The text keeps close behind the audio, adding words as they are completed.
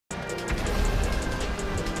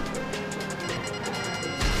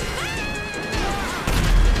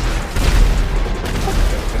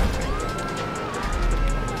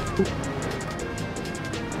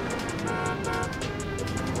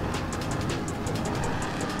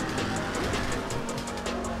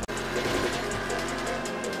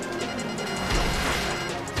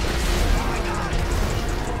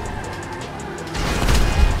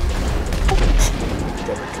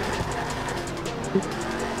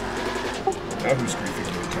Now who's griefing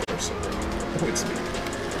the entire server? Oh, it's me.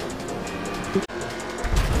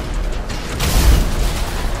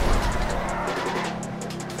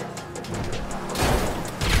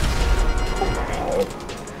 Ow.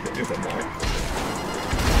 Hit me with a MACK.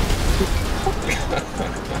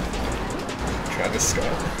 Travis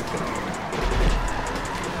Scott.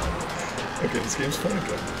 Okay, this game's fun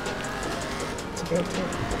again. It's about time.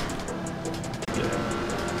 Yeah.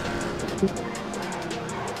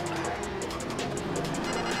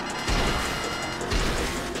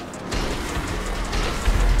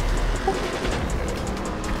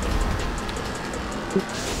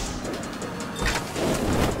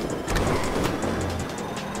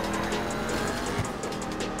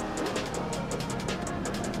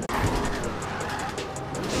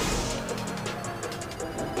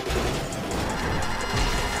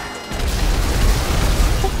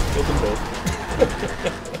 Killed them both.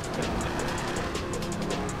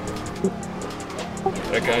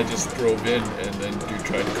 That guy just drove in and then dude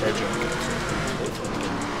tried to carjack him.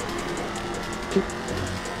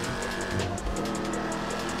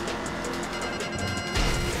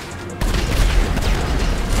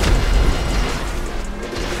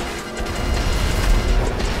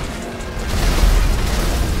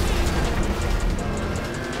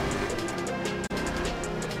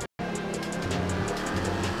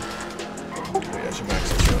 I should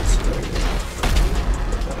max the shots.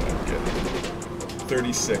 I'm getting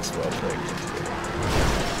 36 while playing GTA.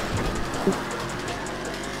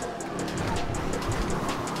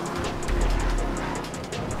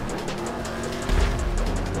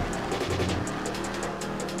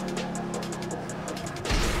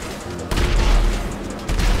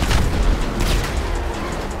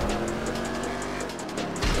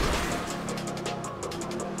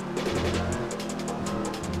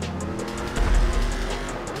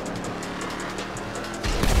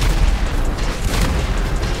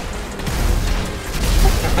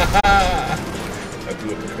 I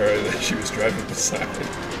blew up the car that she was driving beside.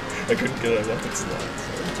 I couldn't get a weapon slot,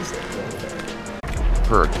 so I just like blown back.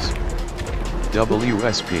 Perks.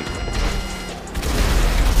 WSP.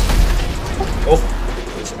 Oh!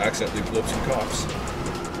 Just accidentally blew up some cops.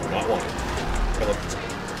 Not wanted. I love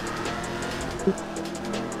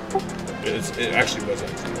this game. It actually was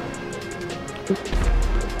accidental.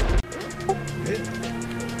 Yeah.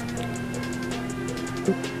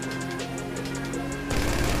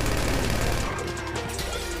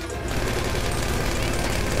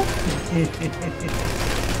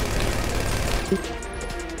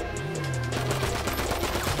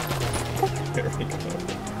 There we go.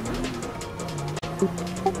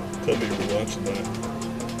 Tell me you're watching that.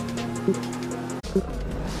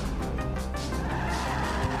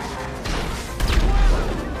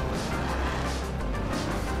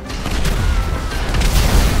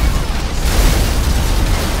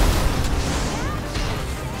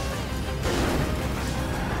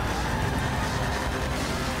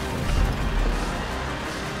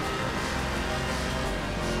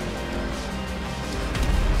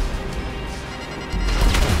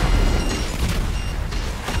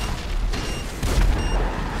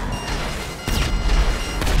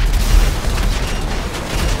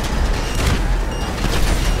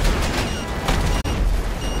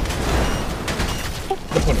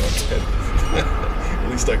 Oh no, it's dead. At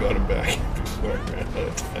least I got him back before I ran out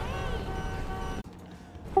of time.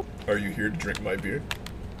 Are you here to drink my beer?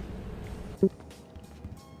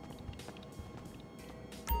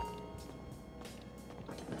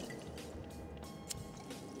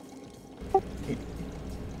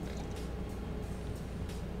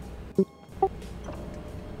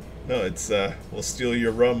 No, it's, we'll steal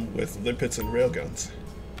your rum with limpets and railguns.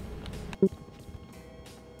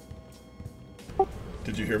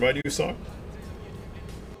 Did you hear my new song?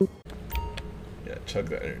 Yeah, chug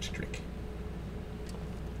that energy drink.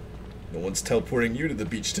 No one's teleporting you to the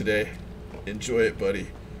beach today. Enjoy it, buddy.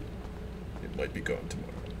 It might be gone tomorrow.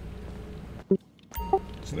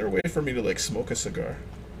 Is there a way for me to, like, smoke a cigar?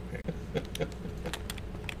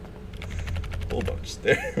 Whole bunch.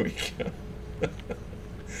 There we go.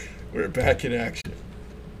 We're back in action.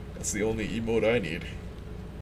 That's the only emote I need.